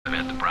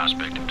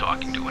prospect of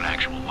talking to an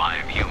actual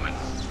live human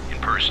in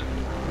person.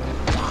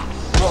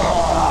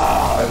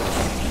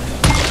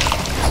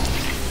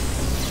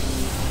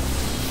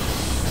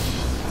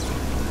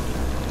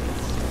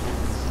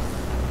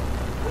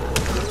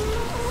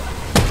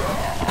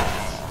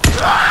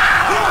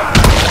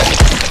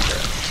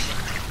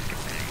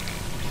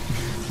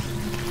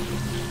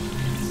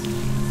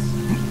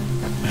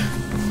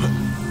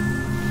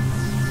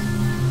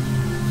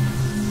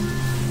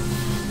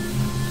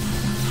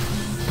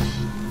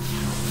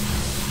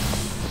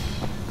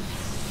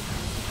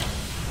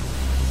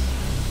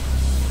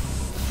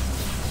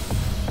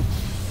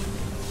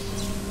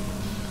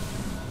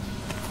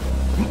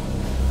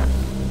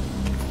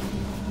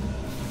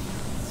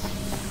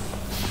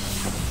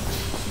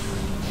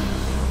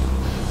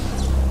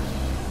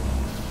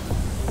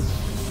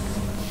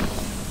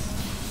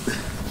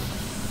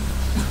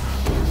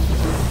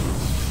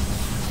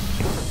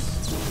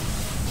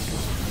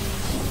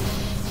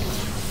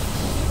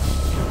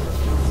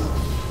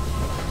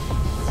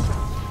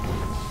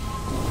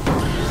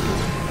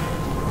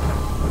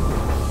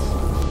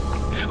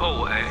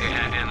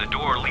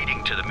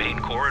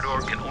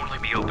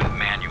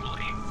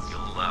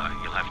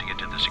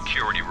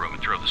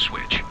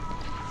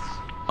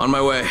 On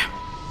my way.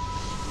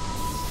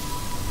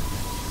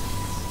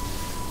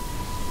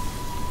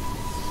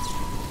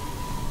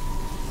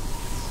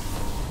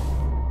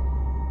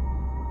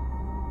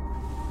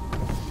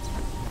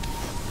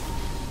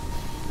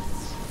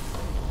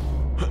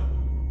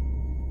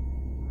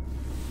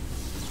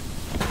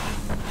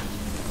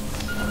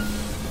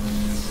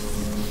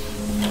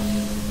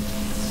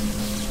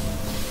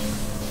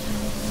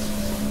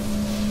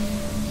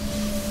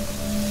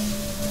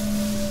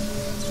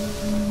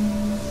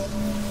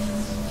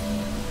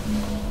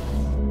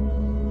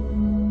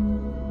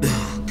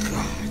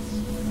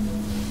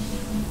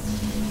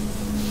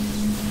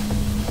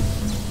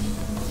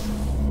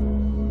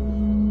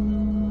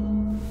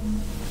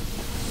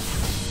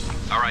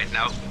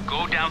 Now,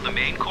 go down the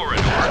main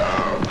corridor.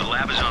 The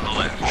lab is on the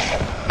left.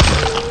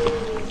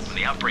 When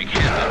the outbreak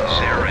hit,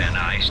 Sarah and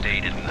I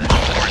stayed in the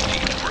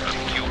quarantine to work on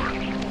the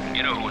cure.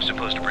 You know who was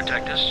supposed to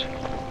protect us?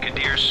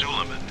 Kadir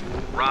Suleiman.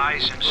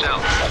 Rise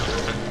himself.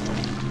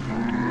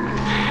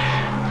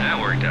 That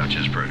worked out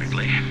just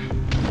perfectly.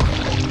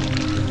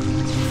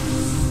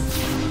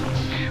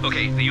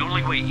 Okay, the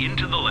only way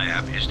into the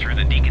lab is through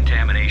the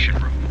decontamination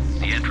room.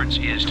 The entrance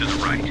is to the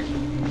right.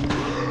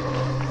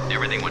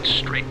 Everything went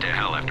straight to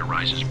hell after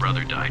Rise's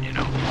brother died, you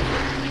know.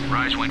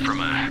 Rise went from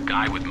a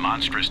guy with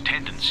monstrous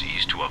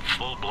tendencies to a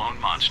full-blown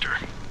monster.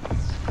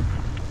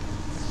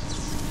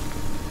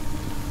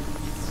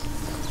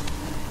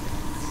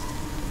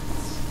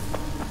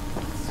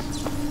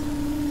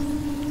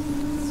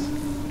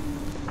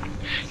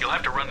 You'll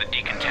have to run the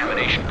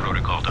decontamination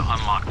protocol to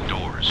unlock the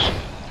doors.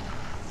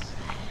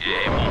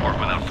 It won't work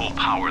without full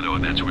power, though.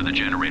 That's where the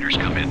generators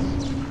come in.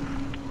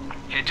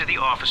 Head to the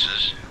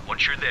offices.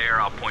 Once you're there,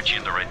 I'll point you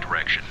in the right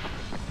direction.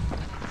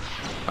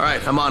 All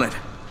right, I'm on it.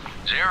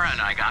 Zara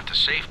and I got to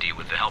safety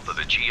with the help of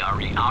a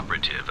GRE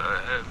operative,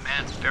 a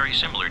man very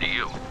similar to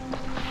you.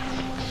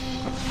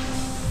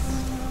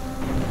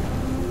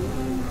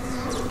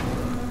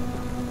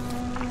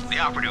 The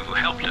operative who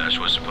helped us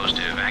was supposed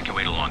to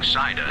evacuate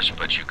alongside us,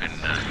 but you can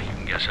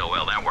guess how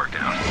well that worked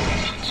out,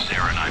 since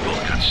Zara and I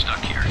both got stuck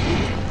here.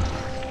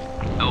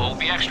 Oh,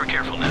 be extra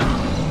careful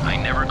now. I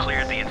never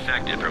cleared the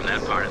infected from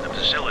that part of the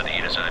facility,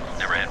 as I've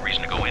never had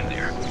reason to go in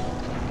there.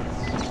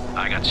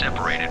 I got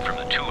separated from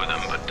the two of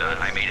them, but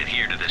I made it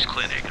here to this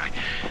clinic.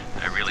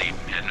 I really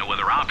had no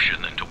other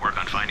option than to work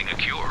on finding a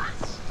cure.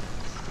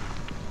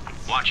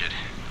 Watch it.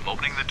 I'm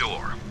opening the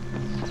door.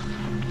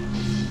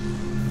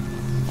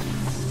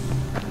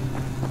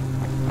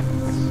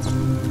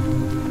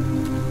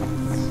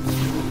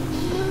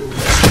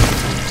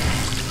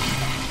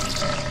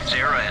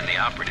 Sarah and the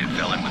operative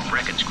fell in with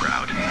Brecken's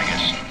crowd. I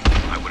guess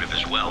I would have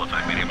as well if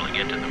I'd been able to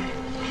get to them.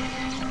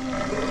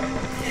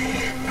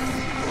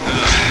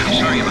 I'm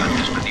sorry about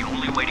this, but the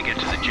only way to get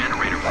to the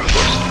generator room is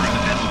through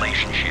the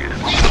ventilation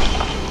shafts.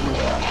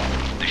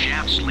 The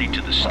shafts lead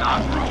to the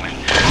stock room, and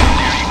from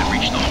there you can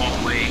reach the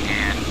hallway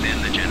and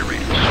then the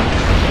generators.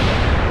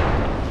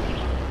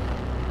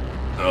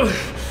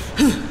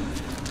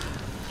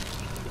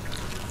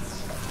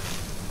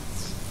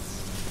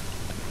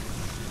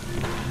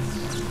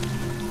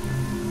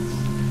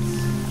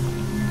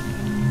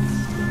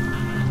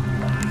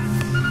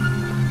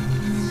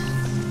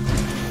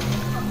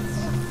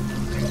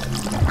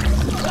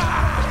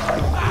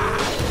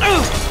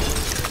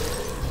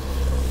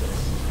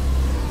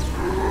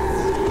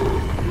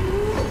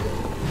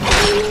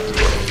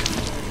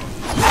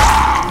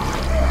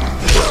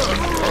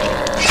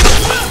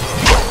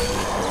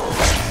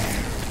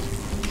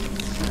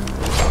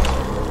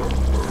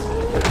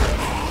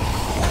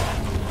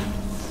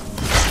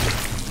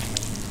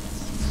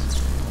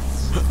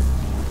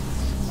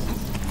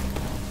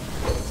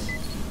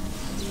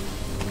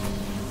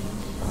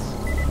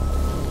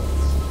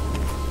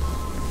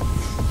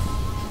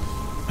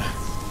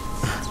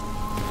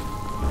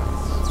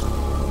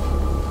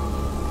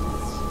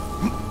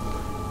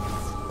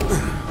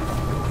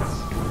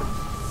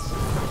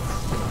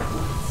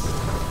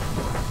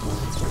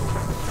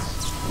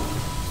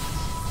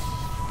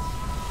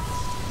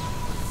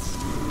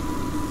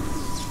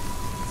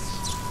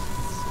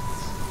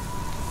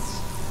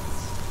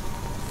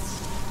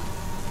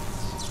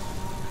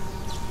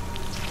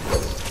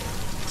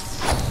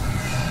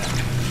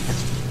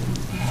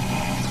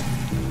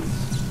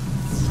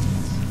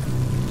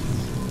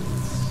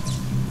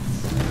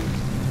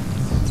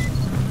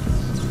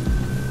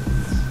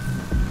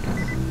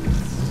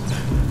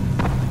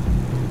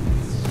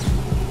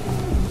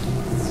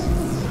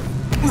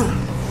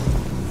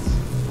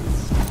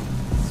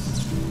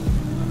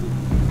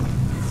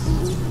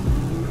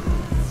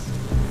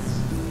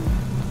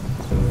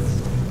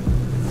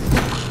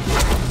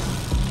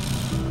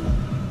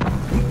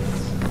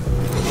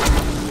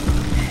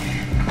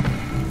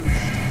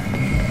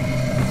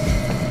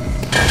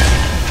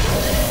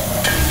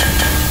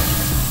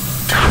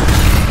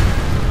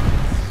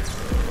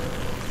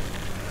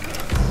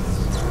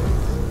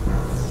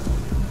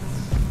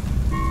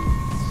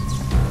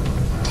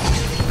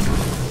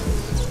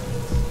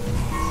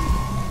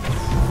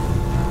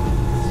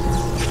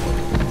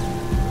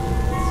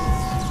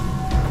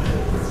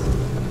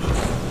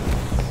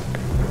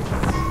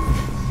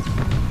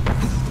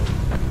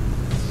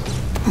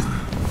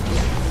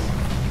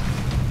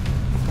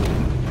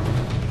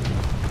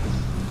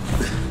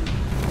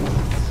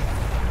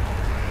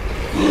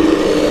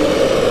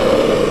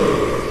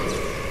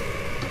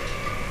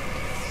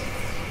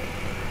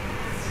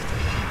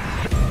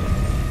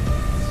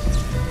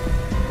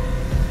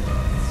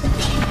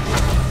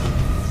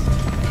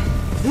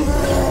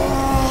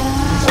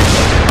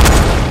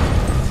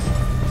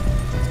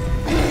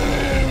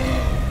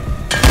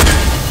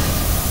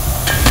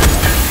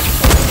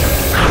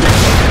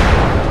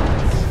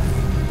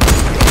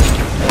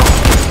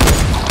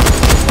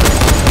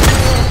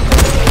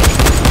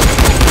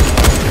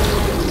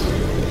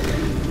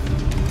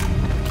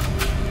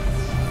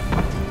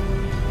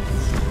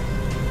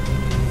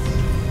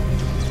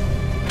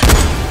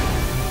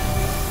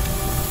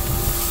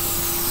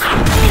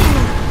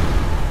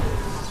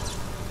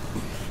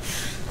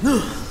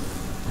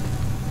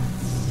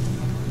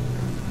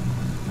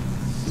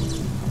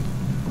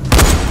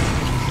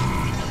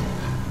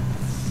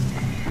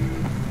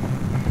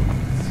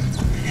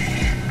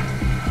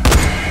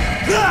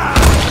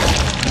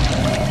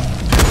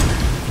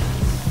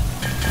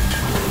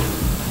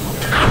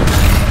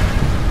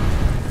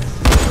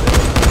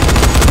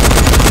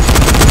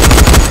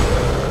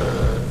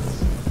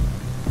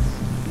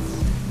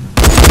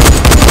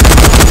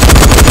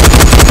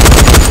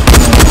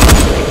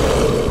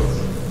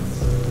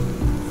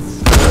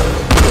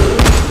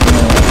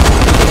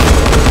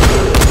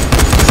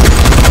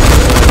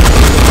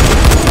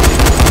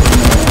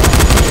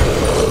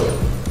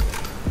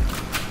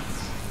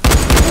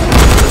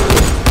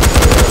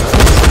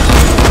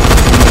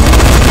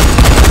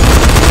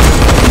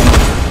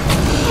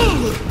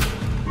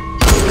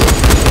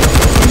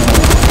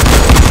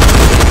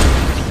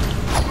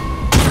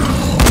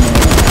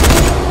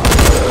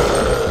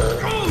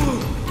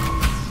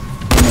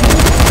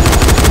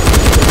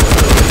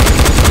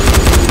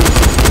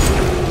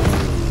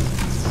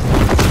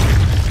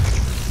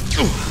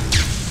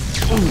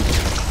 Good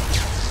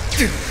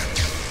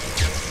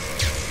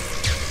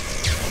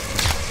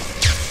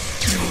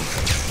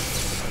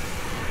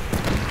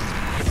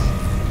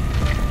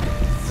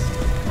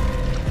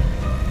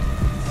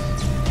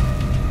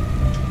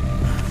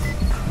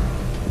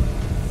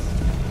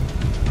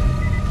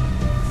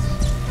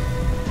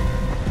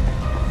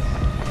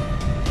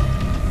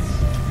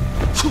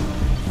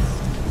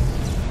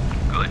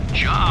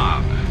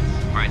job.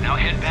 All right, now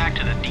head back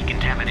to the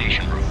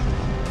decontamination room.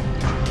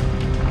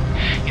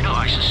 You know,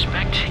 I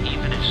suspect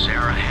even if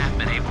Zara had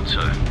been able to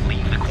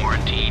leave the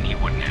quarantine, he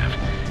wouldn't have.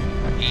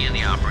 He and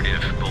the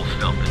operative both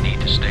felt the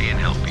need to stay and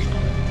help people.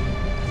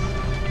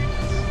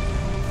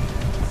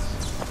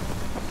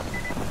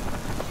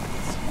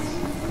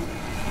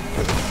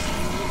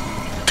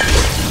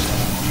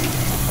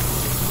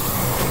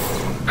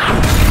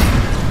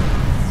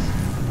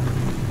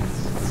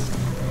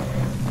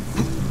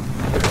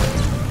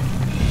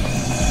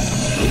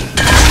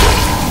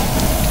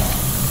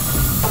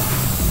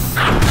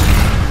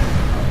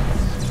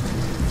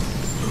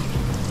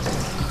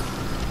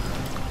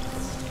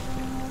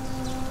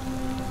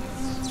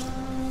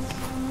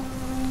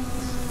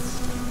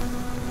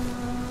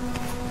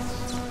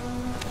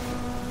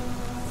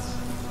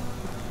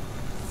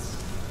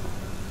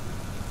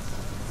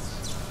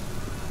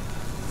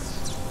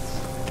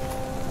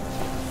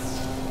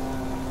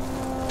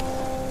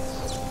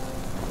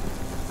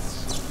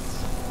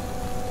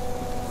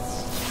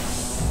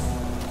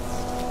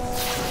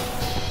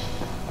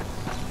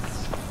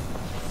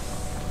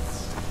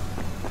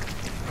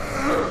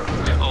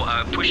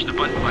 Push the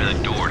button by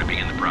the door to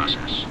begin the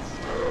process.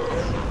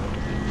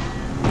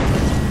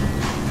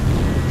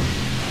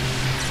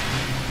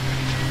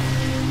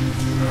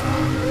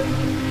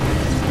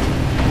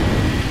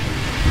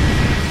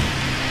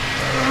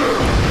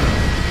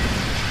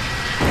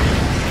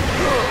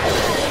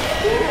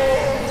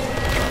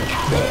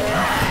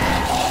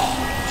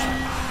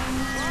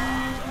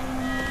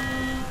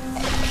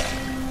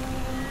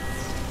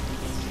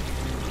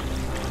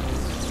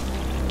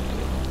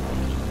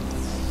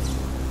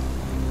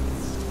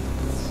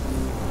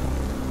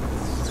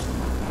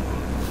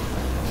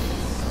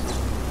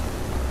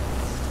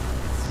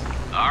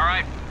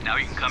 Now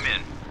you can come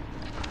in.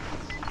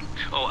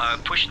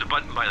 Push the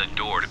button by the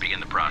door to begin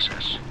the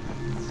process.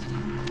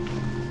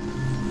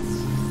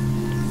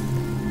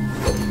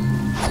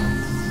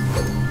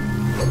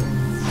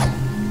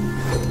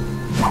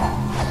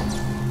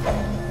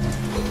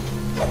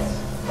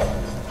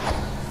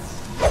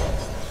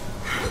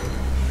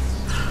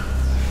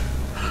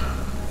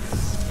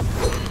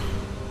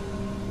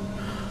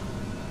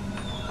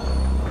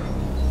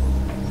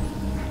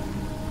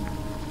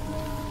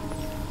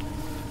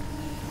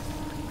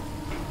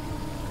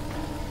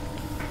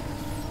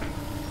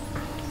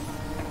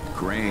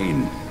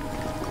 Crane,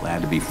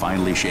 glad to be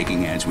finally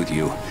shaking hands with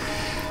you.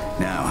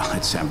 Now,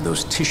 let's have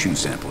those tissue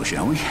samples,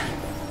 shall we? Hey,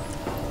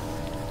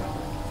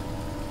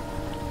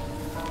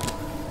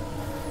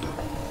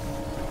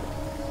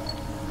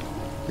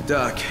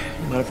 Doc,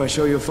 you mind if I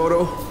show you a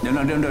photo?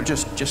 No,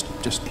 just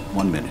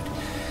 1 minute.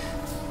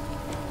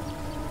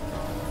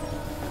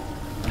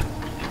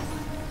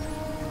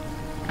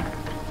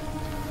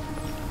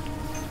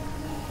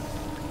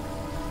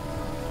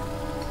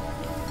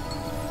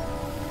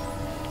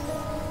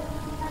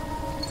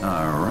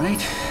 All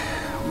right,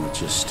 we'll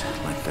just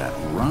let that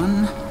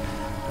run.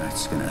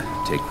 That's gonna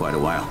take quite a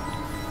while.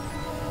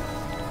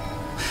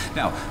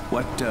 Now,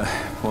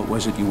 what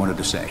was it you wanted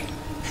to say?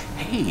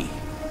 Hey,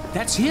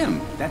 that's him.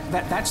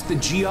 That's the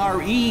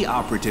GRE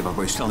operative I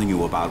was telling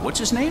you about. What's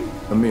his name?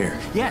 Amir.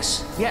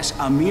 Yes,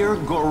 Amir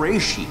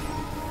Qureshi.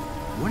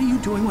 What are you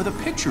doing with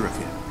a picture of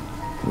him?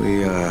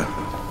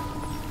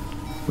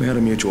 We had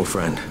a mutual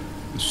friend.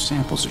 The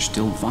samples are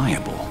still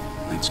viable.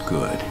 That's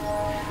good.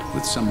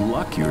 With some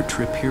luck, your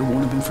trip here won't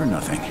have been for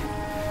nothing.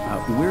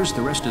 Where's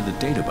the rest of the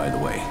data, by the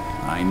way?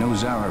 I know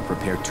Zara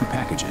prepared 2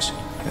 packages.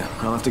 Yeah,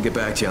 I'll have to get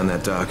back to you on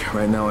that, Doc.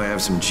 Right now I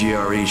have some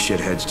GRE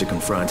shitheads to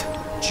confront.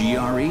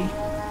 GRE?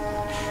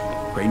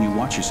 Crane, you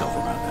watch yourself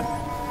around them.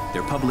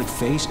 Their public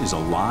face is a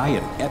lie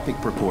of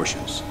epic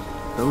proportions.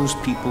 Those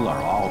people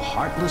are all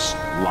heartless,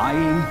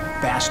 lying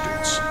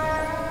bastards.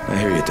 I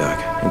hear you, Doc,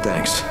 and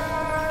thanks.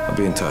 I'll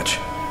be in touch.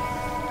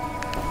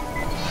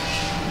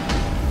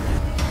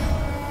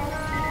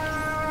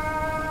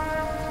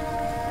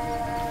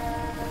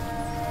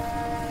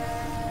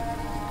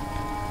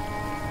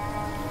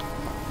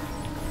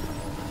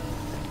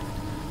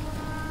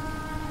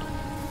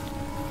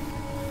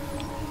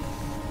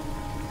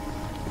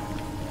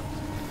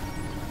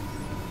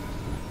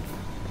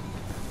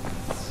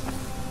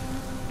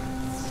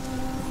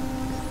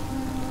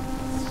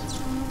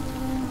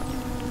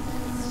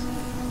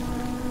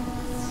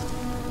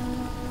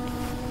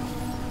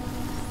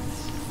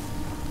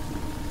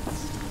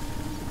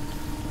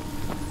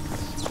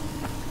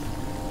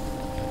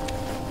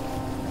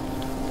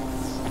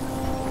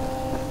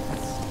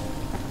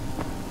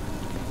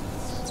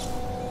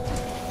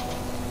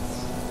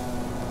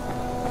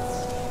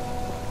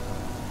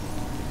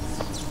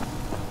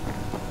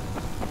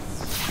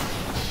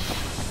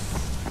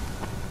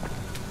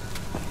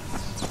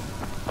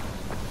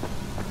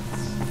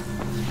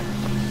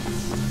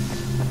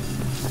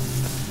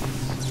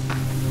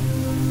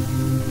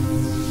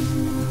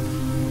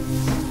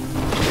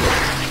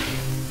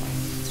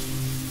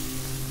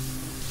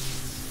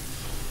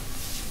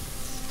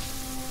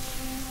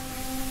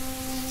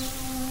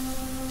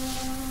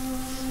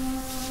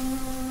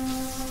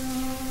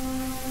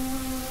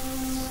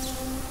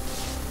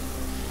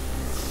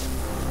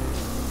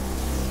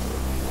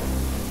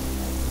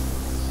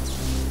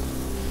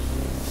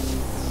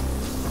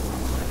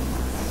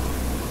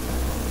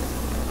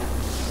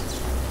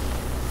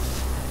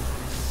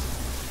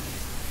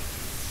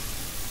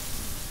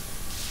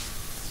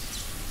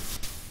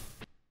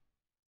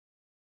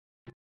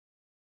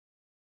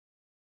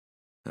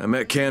 I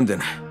met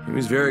Camden. He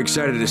was very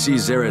excited to see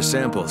Zara's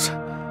samples.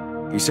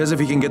 He says if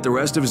he can get the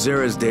rest of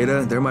Zara's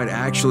data, there might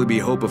actually be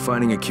hope of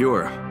finding a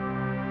cure.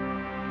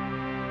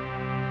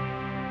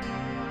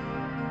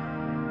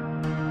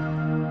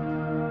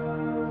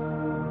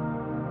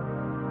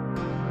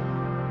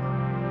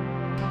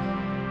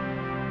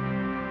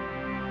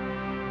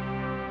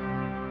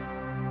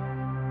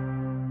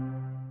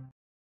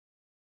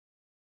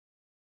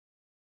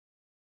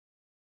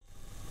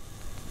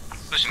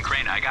 Listen,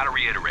 Crane, I gotta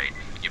reiterate.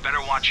 You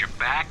better watch your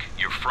back,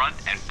 your front,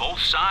 and both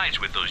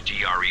sides with those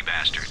GRE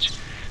bastards.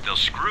 They'll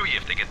screw you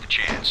if they get the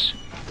chance.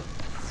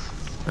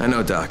 I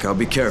know, Doc. I'll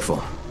be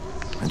careful.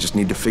 I just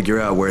need to figure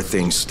out where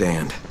things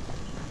stand.